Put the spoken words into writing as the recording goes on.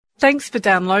Thanks for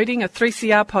downloading a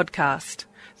 3CR podcast.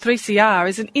 3CR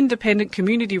is an independent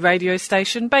community radio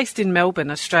station based in Melbourne,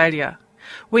 Australia.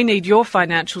 We need your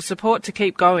financial support to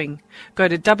keep going. Go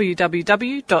to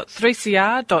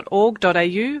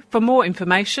www.3cr.org.au for more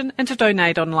information and to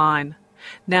donate online.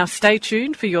 Now stay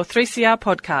tuned for your 3CR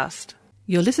podcast.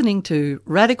 You're listening to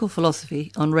Radical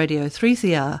Philosophy on Radio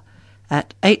 3CR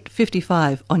at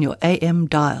 8:55 on your AM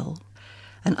dial.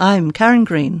 And I'm Karen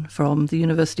Green from the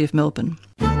University of Melbourne.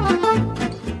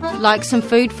 Like some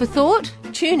food for thought?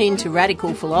 Tune in to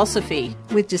Radical Philosophy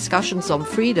with discussions on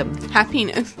freedom,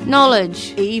 happiness,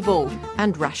 knowledge, evil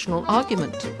and rational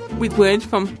argument. With words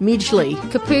from Midgley,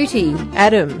 Caputi,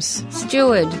 Adams,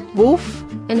 Stewart, Wolf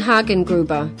and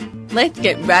Hagengruber. Let's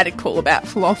get radical about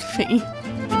philosophy.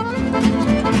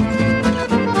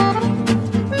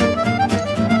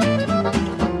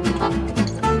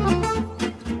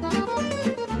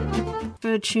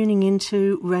 For tuning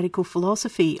into Radical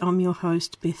Philosophy. I'm your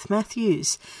host, Beth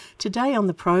Matthews. Today on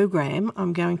the program,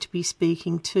 I'm going to be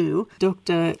speaking to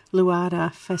Dr.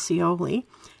 Luada Facioli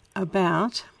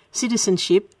about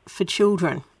citizenship for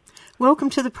children. Welcome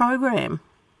to the program.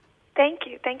 Thank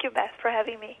you. Thank you, Beth, for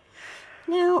having me.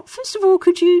 Now, first of all,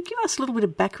 could you give us a little bit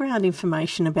of background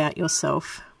information about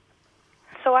yourself?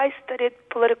 So I studied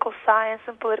political science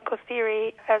and political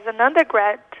theory as an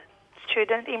undergrad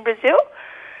student in Brazil.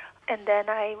 And then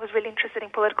I was really interested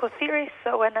in political theory,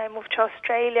 so when I moved to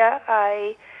Australia,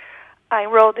 I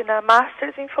enrolled in a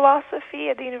master's in philosophy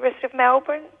at the University of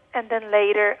Melbourne, and then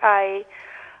later I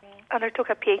undertook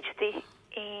a PhD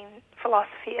in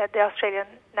philosophy at the Australian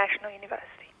National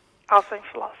University, also in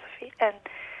philosophy. And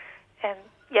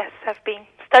yes, I've been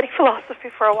studying philosophy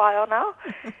for a while now,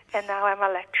 and now I'm a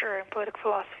lecturer in political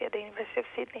philosophy at the University of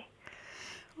Sydney.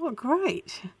 Oh,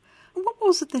 great. What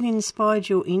was it that inspired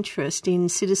your interest in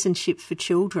citizenship for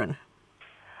children?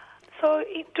 So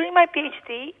during my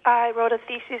PhD, I wrote a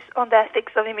thesis on the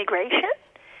ethics of immigration.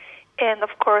 And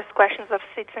of course, questions of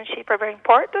citizenship are very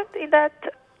important in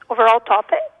that overall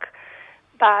topic.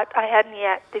 But I hadn't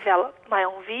yet developed my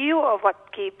own view of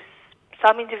what gives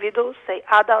some individuals, say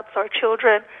adults or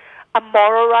children, a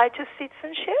moral right to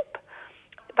citizenship.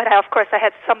 But of course, I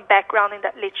had some background in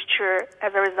that literature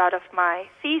as a result of my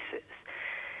thesis.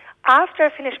 After I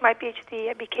finished my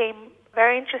PhD, I became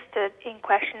very interested in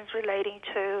questions relating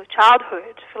to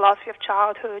childhood, philosophy of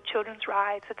childhood, children's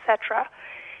rights, etc.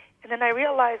 And then I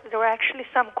realized that there were actually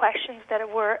some questions that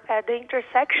were at the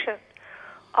intersection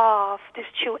of these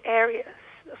two areas,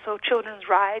 so children's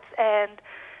rights and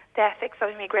the ethics of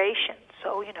immigration.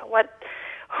 So,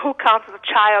 who counts as a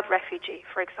child refugee,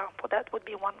 for example? That would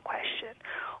be one question.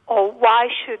 Or why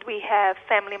should we have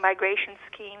family migration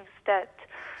schemes that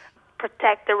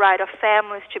protect the right of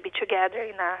families to be together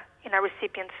in a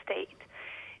recipient state?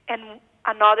 And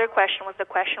another question was the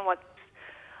question what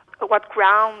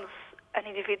grounds an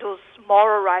individual's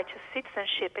moral right to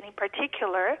citizenship, and in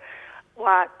particular,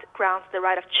 what grounds the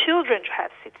right of children to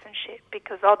have citizenship?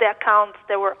 Because all the accounts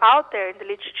that were out there in the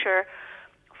literature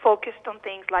focused on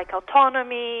things like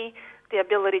autonomy, the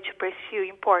ability to pursue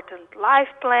important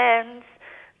life plans,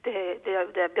 the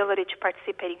ability to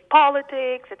participate in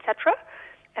politics, etc.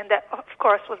 And that, of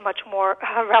course, was much more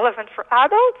relevant for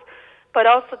adults, but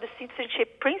also the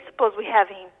citizenship principles we have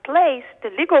in place, the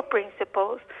legal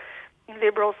principles in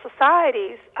liberal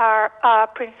societies, are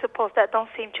principles that don't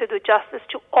seem to do justice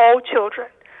to all children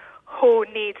who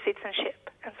need citizenship.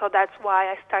 And so that's why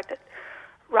I started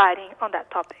writing on that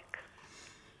topic.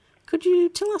 Could you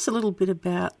tell us a little bit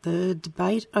about the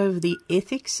debate over the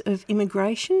ethics of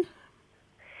immigration?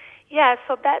 Yeah,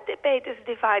 so that debate is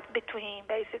divided between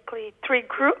basically three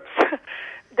groups.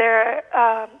 There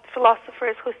are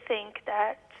philosophers who think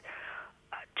that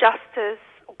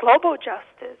global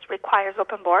justice requires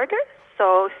open borders,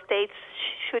 so states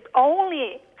should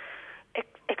only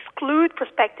exclude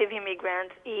prospective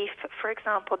immigrants if, for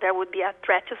example, there would be a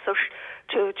threat to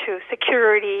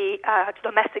security, to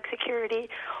domestic security,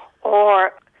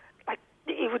 or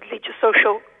it would lead to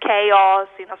social chaos.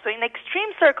 So in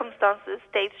extreme circumstances,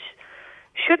 states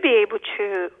should be able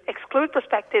to exclude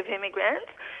prospective immigrants,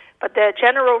 but the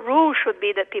general rule should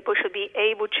be that people should be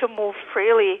able to move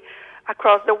freely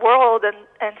across the world and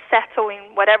settle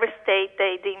in whatever state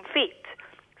they deem fit.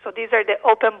 So these are the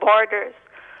open borders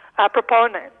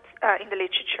proponents in the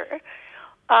literature.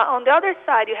 On the other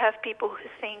side, you have people who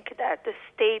think that the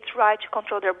state's right to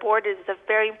control their borders is a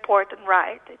very important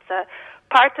right. It's a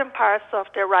part and parcel of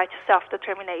their right to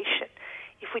self-determination.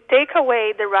 If we take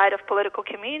away the right of political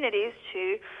communities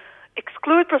to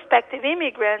exclude prospective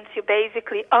immigrants, you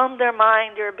basically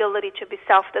undermine their ability to be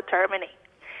self-determining.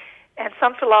 And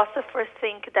some philosophers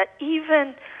think that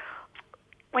even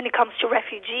when it comes to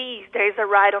refugees, there is a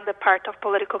right on the part of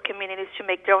political communities to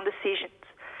make their own decisions.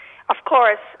 Of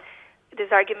course,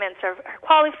 these arguments are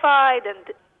qualified,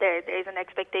 and there is an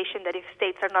expectation that if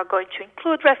states are not going to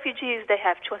include refugees, they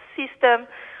have to assist them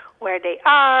where they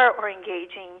are or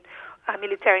engage in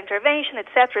military intervention,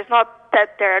 etc. It's not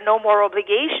that there are no more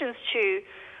obligations to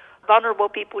vulnerable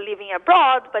people living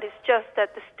abroad, but it's just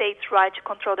that the state's right to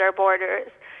control their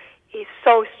borders is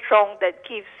so strong that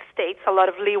gives states a lot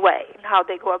of leeway in how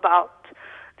they go about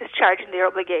discharging their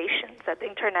obligations at the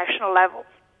international level.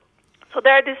 So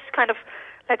there are this kind of,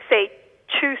 let's say,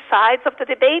 two sides of the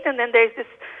debate, and then there's this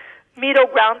middle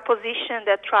ground position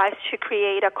that tries to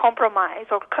create a compromise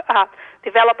or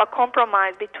develop a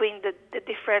compromise between the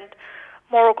different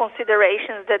moral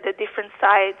considerations that the different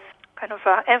sides kind of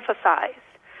emphasize.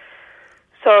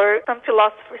 So some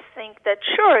philosophers think that,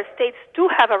 sure, states do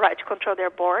have a right to control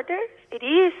their borders. It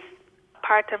is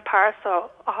part and parcel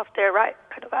of their right,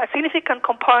 kind of a significant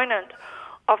component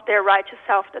of their right to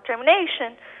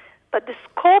self-determination, but the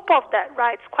scope of that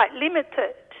right is quite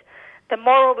limited. The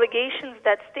moral obligations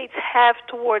that states have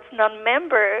towards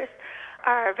non-members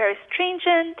are very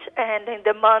stringent, and they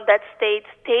demand that states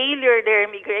tailor their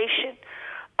immigration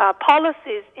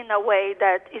policies in a way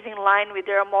that is in line with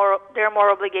their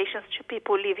moral obligations to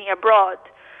people living abroad.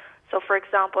 So, for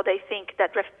example, they think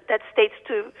that states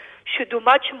should do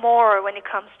much more when it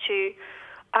comes to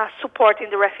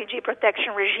supporting the refugee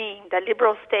protection regime, that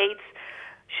liberal states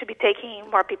should be taking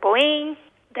more people in,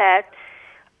 that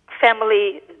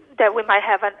we might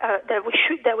have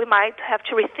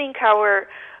to rethink our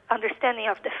understanding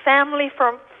of the family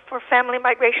for family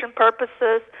migration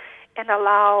purposes, and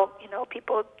allow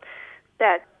people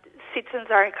that citizens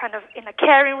are kind of in a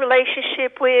caring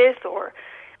relationship with or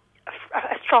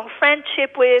a strong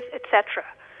friendship with, etc.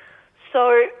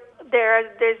 So there's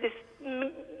this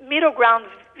middle ground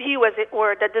view, as it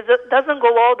were, that doesn't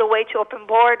go all the way to open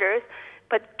borders,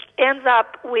 but ends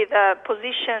up with a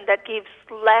position that gives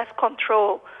less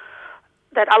control,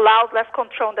 that allows less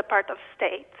control on the part of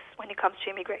states when it comes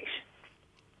to immigration.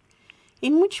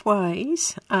 In which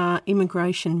ways are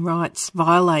immigration rights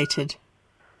violated?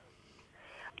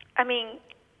 I mean,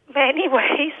 many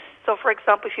ways. So, for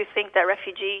example, if you think that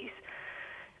refugees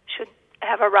should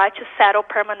have a right to settle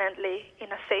permanently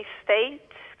in a safe state,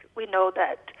 we know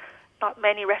that not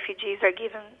many refugees are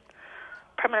given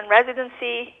permanent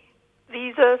residency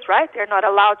visas, right? They're not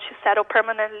allowed to settle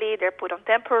permanently. They're put on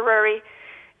temporary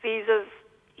visas.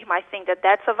 You might think that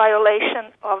that's a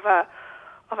violation of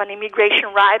an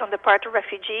immigration right on the part of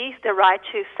refugees, the right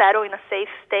to settle in a safe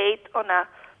state on a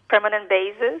permanent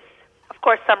basis. Of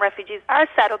course, some refugees are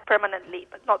settled permanently,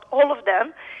 but not all of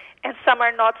them, and some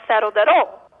are not settled at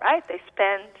all, right? They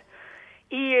spend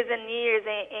years and years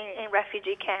in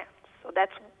refugee camps. So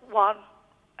that's one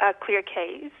clear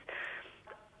case.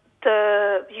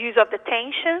 The use of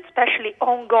detention, especially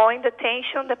ongoing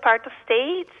detention on the part of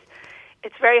states,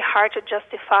 it's very hard to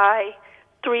justify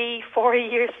 3, 4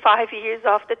 years, 5 years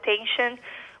of detention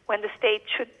when the state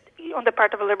should, on the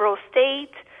part of a liberal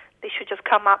state, they should just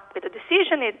come up with a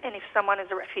decision, and if someone is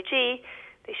a refugee,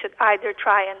 they should either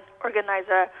try and organize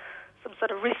some sort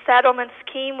of resettlement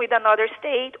scheme with another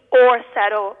state or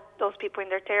settle those people in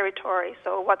their territory.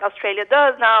 So what Australia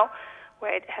does now,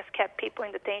 where it has kept people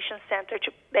in detention center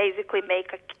to basically make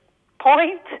a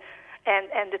point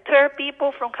and deter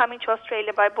people from coming to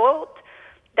Australia by boat,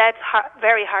 that's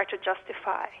very hard to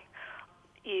justify.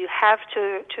 You have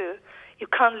you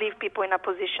can't leave people in a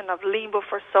position of limbo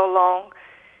for so long.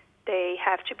 They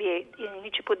have to you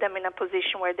need to put them in a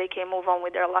position where they can move on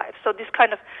with their lives. So this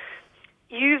kind of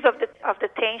use of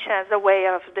detention as a way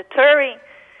of deterring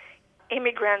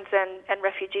immigrants and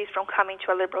refugees from coming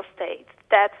to a liberal state,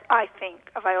 that's, I think,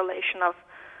 a violation of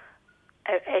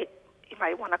you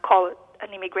might want to call it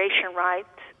an immigration right.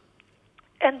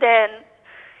 And then,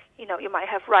 you might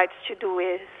have rights to do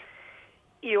with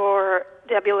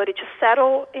the ability to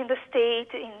settle in the state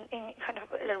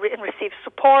and receive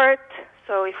support.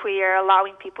 So if we are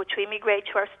allowing people to immigrate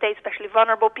to our state, especially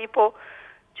vulnerable people,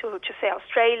 to say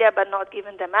Australia, but not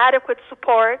giving them adequate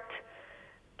support,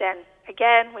 then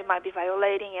again, we might be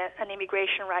violating an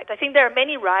immigration right. I think there are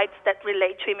many rights that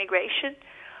relate to immigration,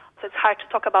 so it's hard to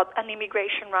talk about an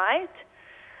immigration right.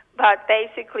 But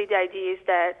basically the idea is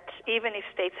that even if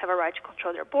states have a right to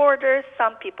control their borders,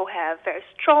 some people have a very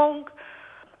strong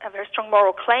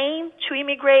moral claim to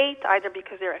immigrate, either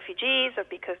because they're refugees or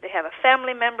because they have a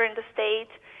family member in the state.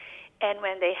 And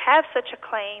when they have such a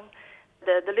claim,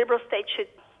 the liberal state should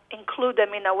include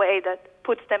them in a way that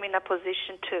puts them in a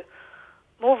position to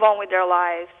move on with their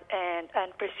lives and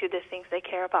pursue the things they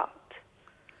care about.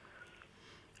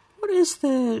 What is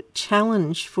the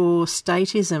challenge for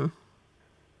statism?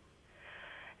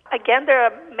 Again, there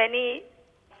are many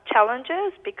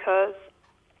challenges because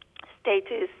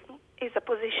statism is a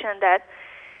position that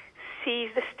sees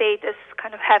the state as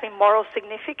kind of having moral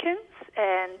significance,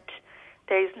 and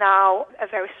there is now a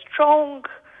very strong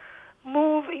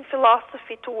move in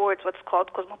philosophy towards what's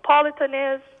called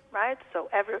cosmopolitanism, right? So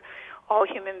all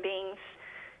human beings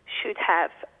should have,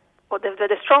 or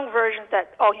the strong version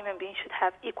that all human beings should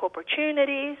have equal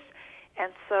opportunities,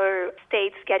 and so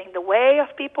states get in the way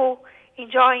of people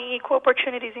enjoying equal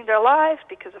opportunities in their lives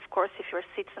because, of course, if you're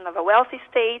a citizen of a wealthy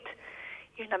state,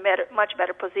 you're in a much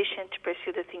better position to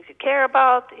pursue the things you care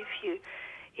about. If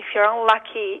you're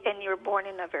unlucky and you're born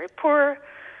in a very poor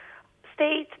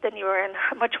state, then you're in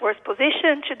a much worse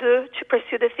position to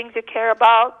pursue the things you care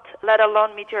about, let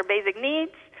alone meet your basic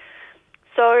needs.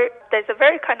 So there's a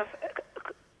very kind of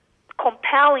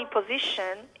compelling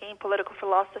position in political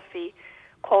philosophy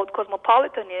called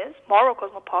cosmopolitanism, moral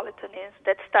cosmopolitanism,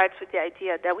 that starts with the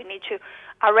idea that we need to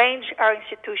arrange our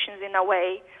institutions in a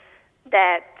way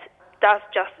that does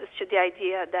justice to the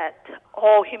idea that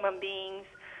all human beings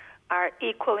are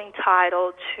equally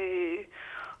entitled to,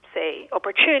 say,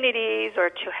 opportunities, or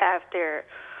to have their,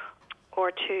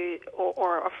 or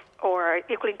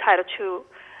equally entitled to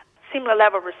similar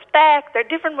level of respect. There are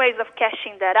different ways of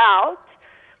cashing that out,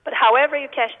 but however you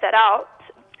cash that out,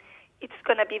 it's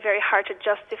going to be very hard to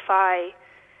justify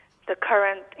the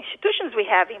current institutions we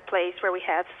have in place, where we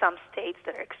have some states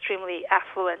that are extremely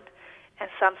affluent and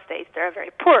some states that are very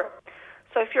poor.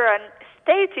 So if you're a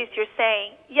statist, you're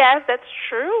saying, yes, that's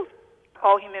true,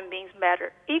 all human beings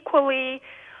matter equally.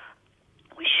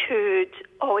 We should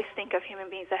always think of human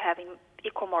beings as having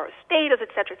equal moral status,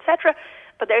 etc., etc.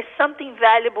 But there's something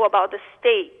valuable about the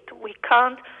state.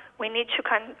 We need to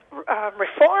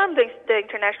reform the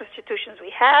international institutions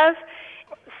we have,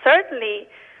 certainly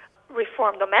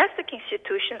reform domestic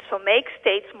institutions, so make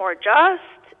states more just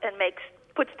and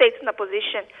put states in a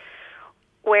position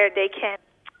where they can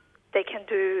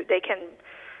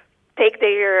take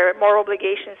their moral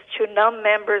obligations to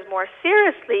non-members more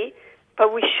seriously,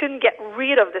 but we shouldn't get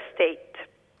rid of the state.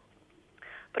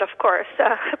 But of course,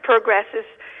 progress is,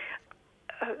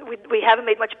 we haven't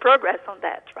made much progress on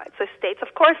that, right? So states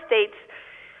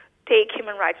take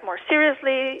human rights more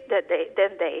seriously than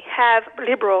they have.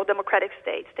 Liberal democratic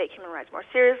states take human rights more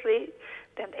seriously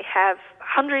than they have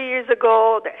 100 years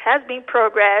ago. There has been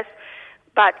progress.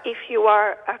 But if you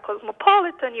are a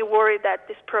cosmopolitan, you worry that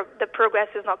the progress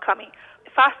is not coming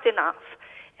fast enough,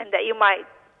 and that we might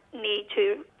need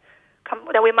to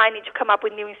come up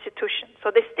with new institutions.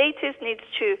 So the statist needs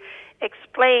to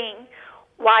explain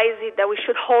why is it that we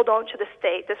should hold on to the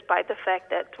state despite the fact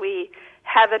that we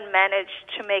haven't managed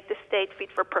to make the state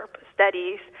fit for purpose. That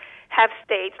is, have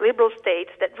states, liberal states,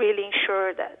 that really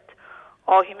ensure that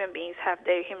all human beings have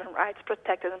their human rights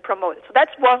protected and promoted. So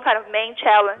that's one kind of main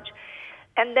challenge.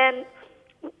 And then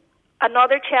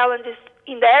another challenge is,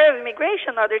 in the area of immigration,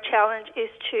 another challenge is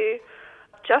to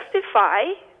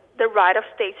justify the right of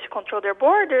states to control their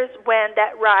borders when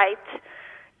that right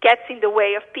gets in the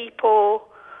way of people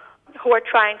who are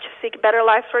trying to seek better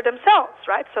lives for themselves,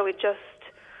 right? So we just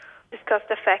discussed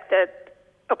the fact that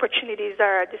opportunities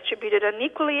are distributed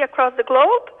unequally across the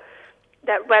globe,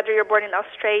 that whether you're born in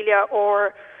Australia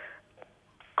or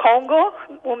Congo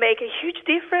will make a huge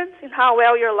difference in how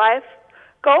well your life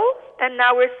goes. And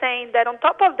now we're saying that on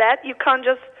top of that, you can't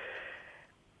just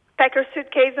pack your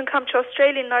suitcase and come to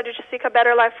Australia in order to seek a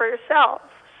better life for yourself.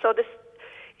 So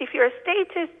if you're a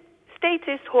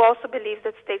statist who also believes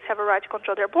that states have a right to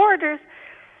control their borders,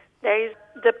 there is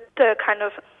the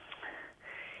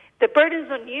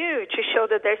burdens on you to show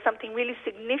that there's something really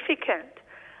significant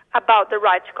about the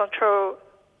right to control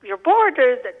your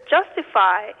borders that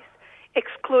justifies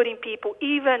excluding people,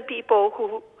 even people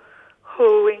who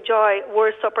enjoy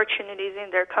worse opportunities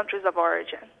in their countries of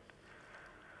origin.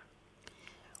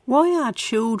 Why are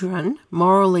children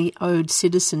morally owed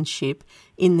citizenship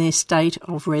in their state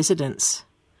of residence?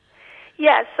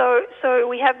 Yeah, so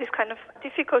we have this kind of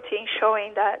difficulty in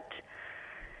showing that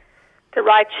the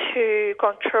right to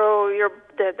control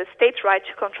the state's right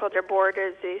to control their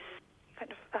borders is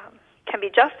kind of can be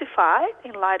justified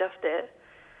in light of the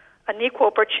unequal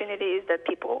opportunities that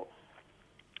people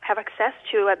have access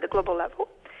to at the global level.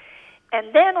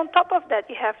 And then on top of that,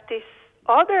 you have this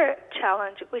other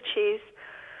challenge, which is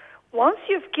once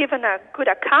you've given a good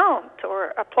account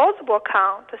or a plausible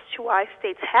account as to why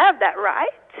states have that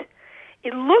right,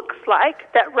 it looks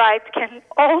like that right can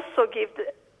also give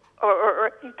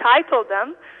or entitle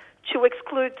them to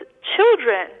exclude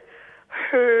children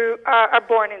who are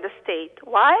born in the state.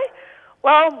 Why?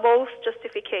 well, most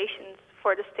justifications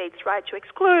for the state's right to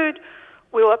exclude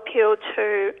will appeal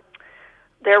to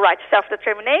their right to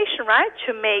self-determination, right,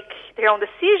 to make their own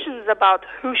decisions about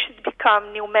who should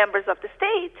become new members of the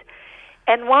state.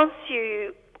 And once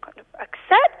you kind of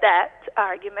accept that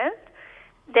argument,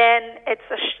 then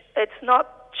it's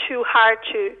not too hard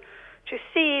to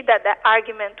see that that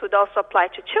argument would also apply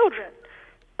to children.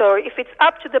 So if it's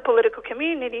up to the political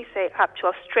community, say up to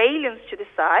Australians to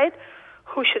decide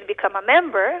who should become a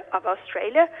member of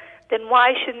Australia, then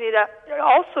why shouldn't it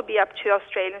also be up to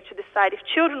Australians to decide if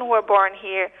children who are born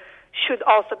here should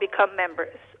also become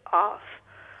members of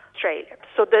Australia?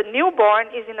 So the newborn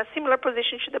is in a similar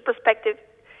position to the prospective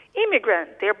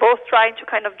immigrant. They're both trying to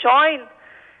kind of join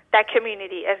that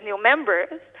community as new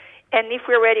members. And if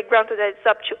we're already granted that it's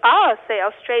up to us, say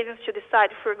Australians, to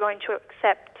decide if we're going to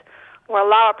accept or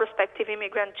allow a prospective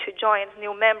immigrant to join as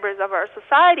new members of our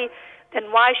society,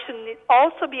 then why shouldn't it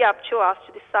also be up to us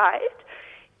to decide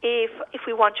if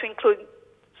we want to include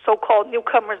so-called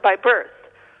newcomers by birth,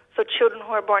 so children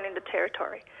who are born in the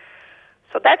territory?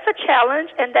 So that's a challenge,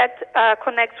 and that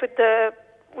connects with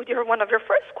one of your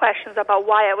first questions about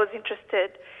why I was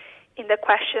interested in the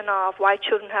question of why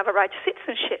children have a right to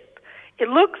citizenship. It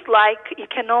looks like you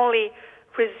can only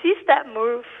resist that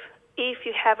move if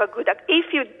you have of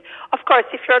course,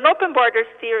 if you're an open borders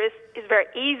theorist, it's very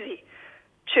easy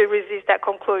to resist that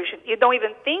conclusion. You don't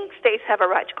even think states have a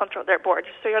right to control their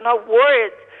borders, so you're not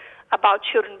worried about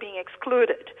children being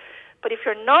excluded. But if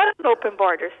you're not an open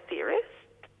borders theorist,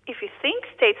 if you think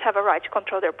states have a right to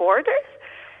control their borders,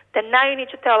 then now you need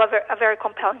to tell a very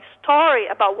compelling story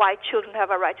about why children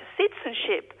have a right to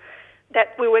citizenship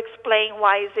that will explain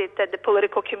why is it that the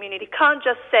political community can't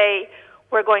just say,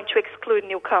 we're going to exclude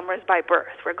newcomers by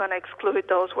birth. We're going to exclude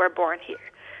those who are born here.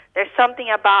 There's something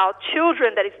about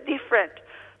children that is different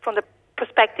from the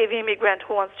prospective immigrant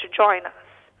who wants to join us.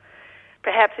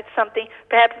 Perhaps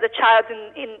the child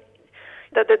in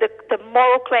the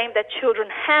moral claim that children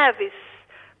have is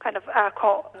kind of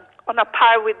on a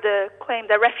par with the claim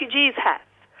that refugees have.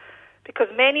 Because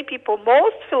many people,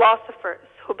 most philosophers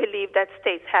who believe that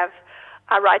states have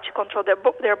a right to control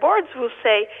their borders will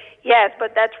say, yes,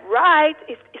 but that right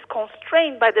is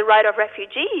constrained by the right of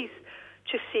refugees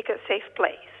to seek a safe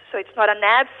place. So it's not an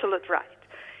absolute right.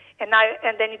 And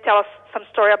then you tell us some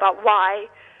story about why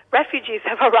refugees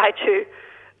have a right to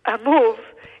move.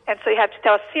 And so you have to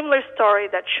tell a similar story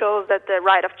that shows that the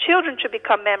right of children to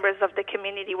become members of the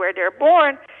community where they're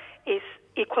born is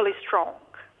equally strong.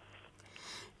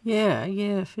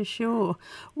 Yeah, for sure.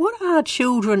 What are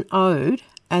children owed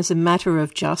as a matter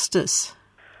of justice?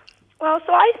 Well,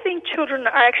 so I think children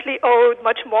are actually owed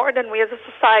much more than we as a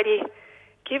society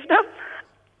give them.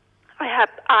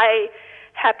 I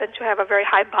happen to have a very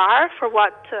high bar for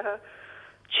what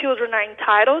children are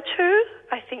entitled to.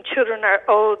 I think children are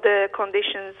owed the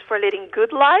conditions for leading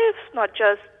good lives, not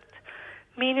just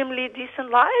minimally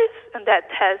decent lives, and that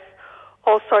has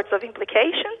all sorts of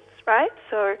implications, right?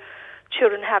 So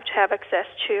children have to have access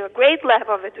to a great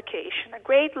level of education, a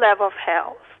great level of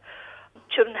health.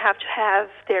 Children have to have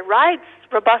their rights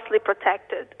robustly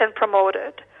protected and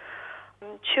promoted.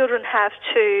 Children have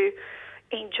to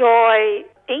enjoy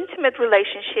intimate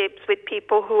relationships with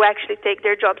people who actually take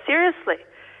their job seriously.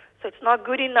 So it's not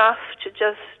good enough to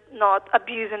just not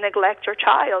abuse and neglect your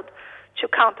child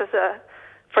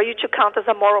for you to count as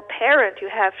a moral parent. You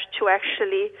have to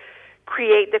actually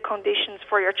create the conditions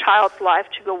for your child's life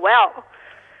to go well.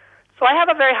 So I have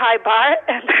a very high bar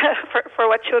for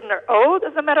what children are owed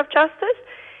as a matter of justice,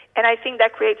 and I think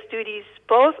that creates duties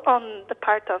both on the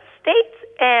part of states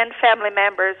and family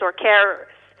members or carers.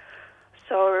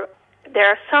 So there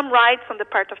are some rights on the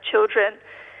part of children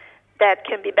that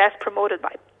can be best promoted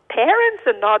by parents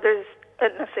and others,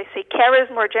 and as I say, carers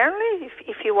more generally,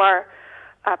 if you are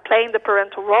playing the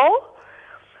parental role.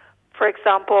 For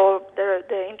example,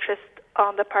 the interest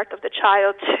on the part of the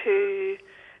child to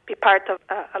be part of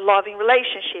a loving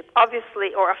relationship,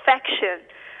 obviously, or affection.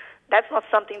 That's not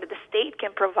something that the state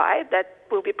can provide. That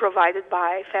will be provided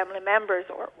by family members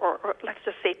or let's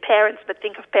just say parents, but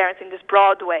think of parents in this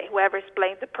broad way, whoever is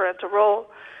playing the parental role.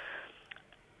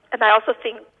 And I also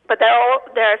think, but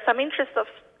there are some interests of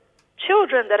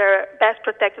children that are best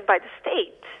protected by the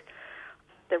state.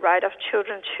 The right of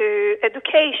children to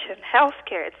education,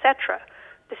 healthcare, etc.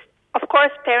 Of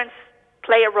course, parents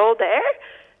play a role there,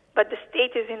 but the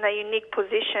state is in a unique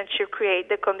position to create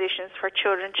the conditions for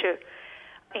children to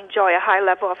enjoy a high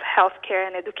level of healthcare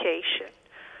and education,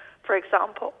 for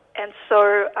example. And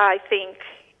so I think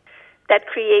that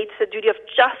creates a duty of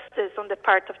justice on the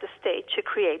part of the state to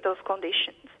create those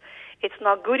conditions. It's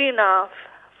not good enough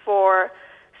for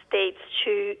states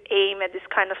to aim at this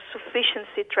kind of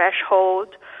sufficiency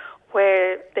threshold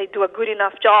where they do a good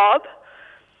enough job.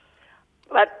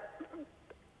 But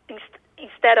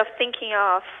instead of thinking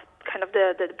of kind of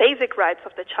the basic rights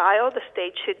of the child, the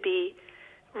state should be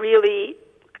really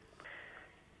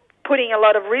putting a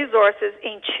lot of resources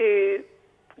into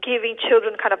giving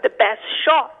children kind of the best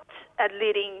shot at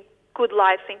leading good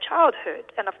lives in childhood.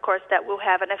 And of course that will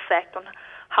have an effect on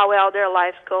how well their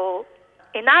lives go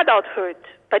in adulthood.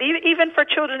 But even for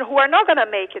children who are not going to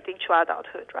make it into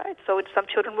adulthood, right? So some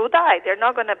children will die. They're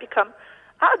not going to become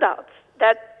adults.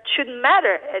 That shouldn't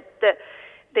matter.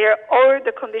 There are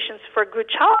the conditions for good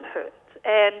childhood.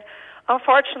 And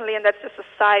unfortunately, and that's just a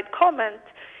side comment,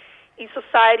 in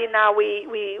society now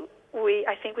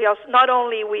I think we also, not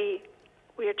only we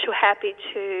are too happy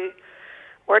to,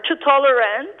 or too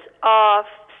tolerant of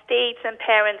states and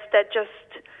parents that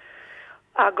just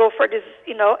go for this,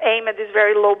 aim at this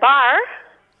very low bar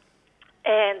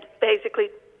and basically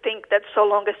think that so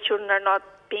long as children are not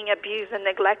being abused and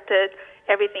neglected,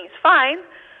 everything is fine.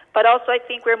 But also I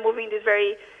think we're moving this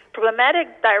very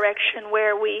problematic direction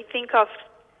where we think of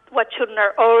what children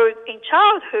are owed in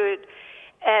childhood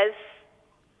as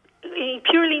in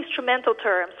purely instrumental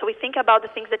terms. So we think about the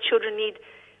things that children need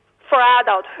for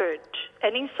adulthood.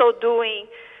 And in so doing,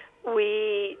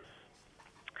 we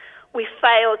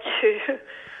fail to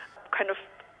kind of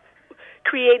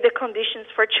create the conditions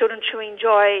for children to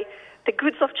enjoy the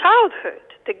goods of childhood,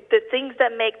 the things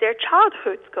that make their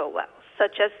childhoods go well,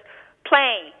 such as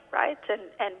playing, right,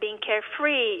 and being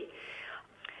carefree.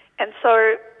 And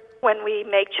so when we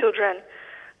make children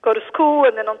go to school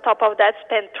and then on top of that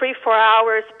spend 3-4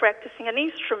 hours practicing an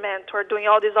instrument or doing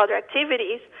all these other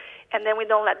activities, and then we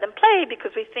don't let them play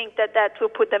because we think that will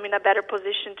put them in a better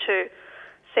position to,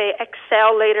 say,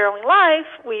 excel later on in life,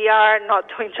 we are not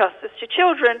doing justice to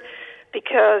children,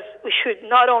 because we should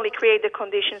not only create the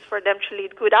conditions for them to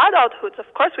lead good adulthoods, of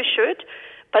course we should,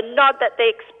 but not at the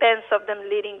expense of them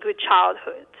leading good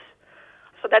childhoods.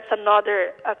 So that's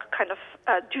another kind of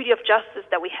duty of justice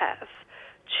that we have,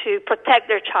 to protect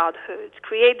their childhoods,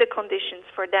 create the conditions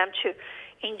for them to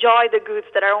enjoy the goods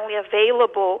that are only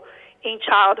available in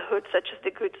childhood, such as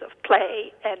the goods of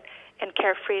play and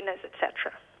carefreeness,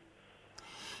 etc.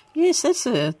 Yes,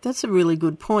 that's a really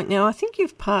good point. Now, I think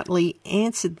you've partly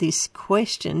answered this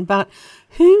question, but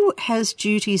who has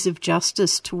duties of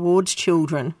justice towards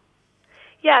children?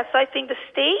 Yeah, so I think the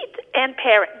state and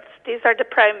parents, these are the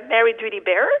primary duty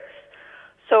bearers.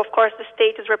 So, of course, the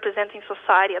state is representing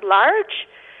society at large.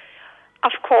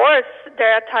 Of course,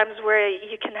 there are times where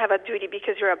you can have a duty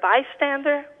because you're a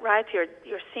bystander, right? You're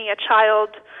seeing a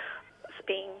child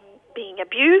being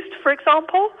abused, for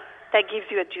example. That gives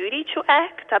you a duty to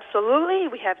act, absolutely.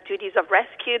 We have duties of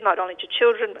rescue, not only to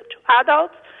children, but to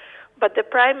adults. But the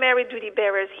primary duty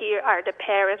bearers here are the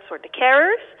parents or the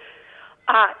carers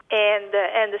and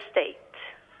the state.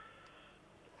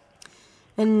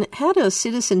 And how does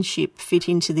citizenship fit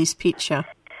into this picture?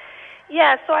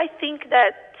 Yeah, so I think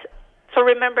that, so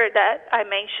remember that I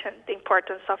mentioned the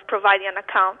importance of providing an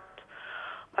account,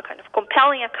 a kind of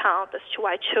compelling account as to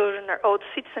why children are owed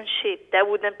citizenship that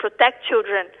would then protect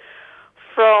children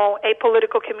from a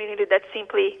political community that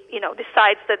simply,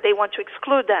 decides that they want to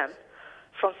exclude them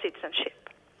from citizenship.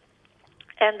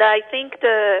 And I think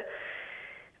the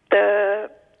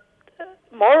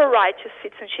moral right to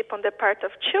citizenship on the part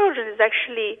of children is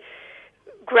actually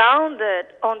grounded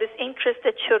on this interest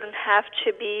that children have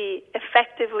to be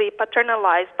effectively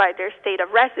paternalized by their state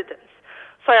of residence.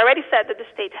 So I already said that the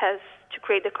state has to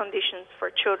create the conditions for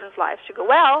children's lives to go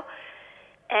well.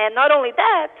 And not only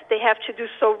that, they have to do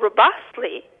so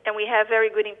robustly, and we have very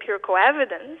good empirical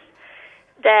evidence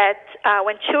that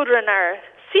when children are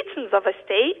citizens of a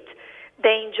state,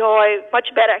 they enjoy much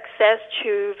better access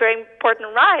to very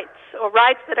important rights, or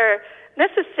rights that are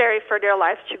necessary for their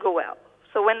lives to go well.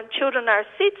 So when children are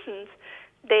citizens,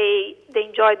 they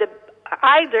enjoy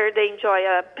either they enjoy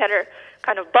a better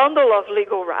kind of bundle of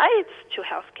legal rights to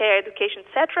health care, education,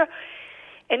 etc.,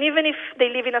 and even if they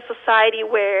live in a society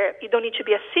where you don't need to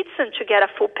be a citizen to get a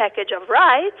full package of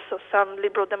rights, so some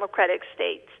liberal democratic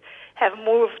states have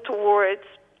moved towards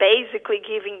basically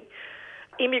giving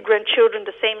immigrant children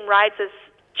the same rights as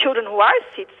children who are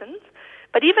citizens.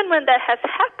 But even when that has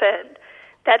happened,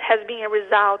 that has been a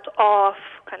result of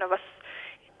kind of a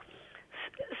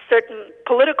certain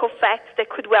political facts that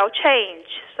could well change.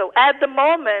 So at the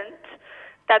moment,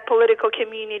 that political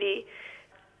community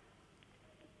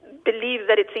believes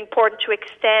that it's important to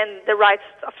extend the rights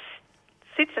of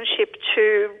citizenship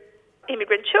to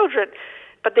immigrant children,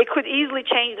 but they could easily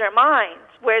change their minds,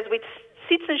 whereas with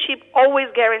citizenship always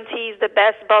guarantees the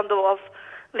best bundle of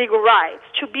legal rights.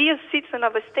 To be a citizen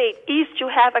of a state is to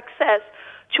have access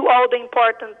to all the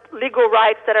important legal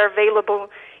rights that are available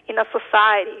in a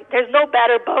society. There's no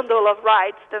better bundle of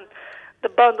rights than the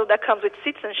bundle that comes with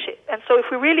citizenship. And so if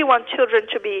we really want children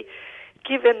to be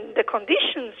given the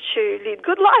conditions to lead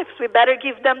good lives, we better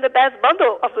give them the best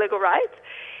bundle of legal rights.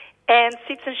 And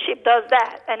citizenship does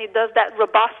that, and it does that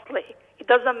robustly. It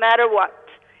doesn't matter what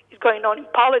is going on in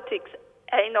politics.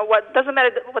 What doesn't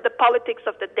matter what the politics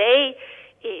of the day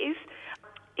is.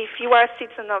 If you are a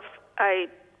citizen of a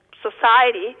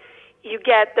society, you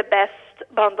get the best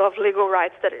bundle of legal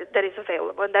rights that is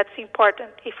available, and that's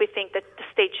important if we think that the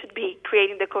state should be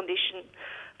creating the condition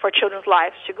for children's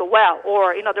lives to go well,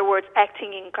 or, in other words,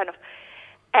 acting in kind of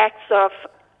acts of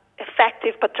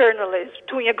effective paternalism,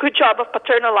 doing a good job of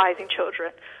paternalizing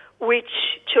children,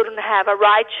 which children have a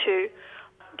right to,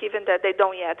 given that they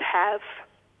don't yet have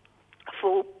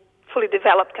a fully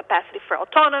developed capacity for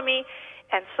autonomy,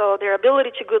 and so their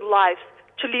ability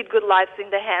to lead good lives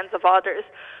in the hands of others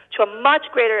to a much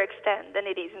greater extent than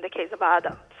it is in the case of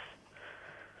adults.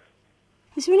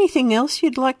 Is there anything else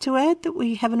you'd like to add that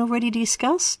we haven't already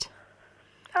discussed?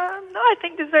 No, I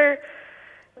think these are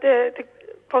the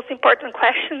most important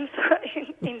questions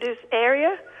in this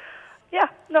area. Yeah,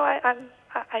 no,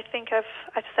 I think I've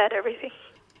said everything.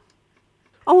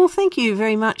 Oh, well, thank you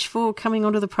very much for coming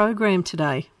onto the program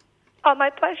today. Oh, my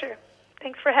pleasure.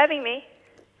 Thanks for having me.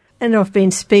 And I've been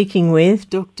speaking with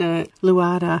Dr.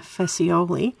 Luada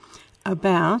Facioli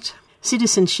about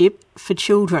citizenship for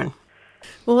children.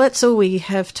 Well, that's all we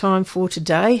have time for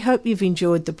today. Hope you've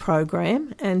enjoyed the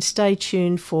program, and stay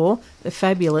tuned for the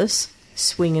fabulous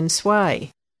Swing and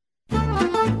Sway.